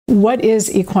What is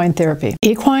equine therapy?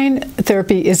 Equine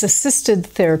therapy is assisted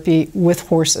therapy with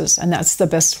horses, and that's the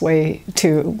best way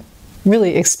to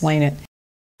really explain it.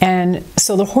 And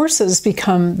so the horses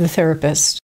become the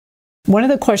therapist. One of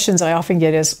the questions I often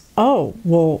get is, oh,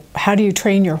 well, how do you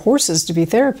train your horses to be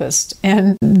therapists?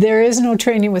 And there is no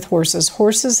training with horses.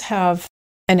 Horses have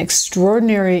an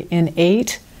extraordinary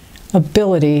innate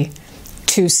ability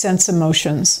to sense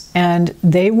emotions, and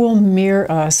they will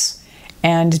mirror us.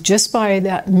 And just by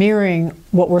that mirroring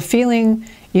what we're feeling,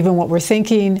 even what we're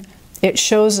thinking, it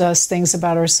shows us things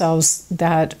about ourselves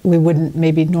that we wouldn't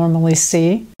maybe normally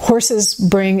see. Horses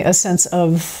bring a sense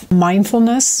of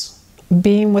mindfulness.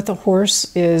 Being with a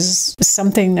horse is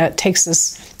something that takes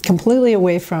us completely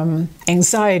away from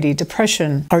anxiety,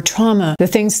 depression, our trauma, the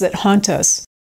things that haunt us.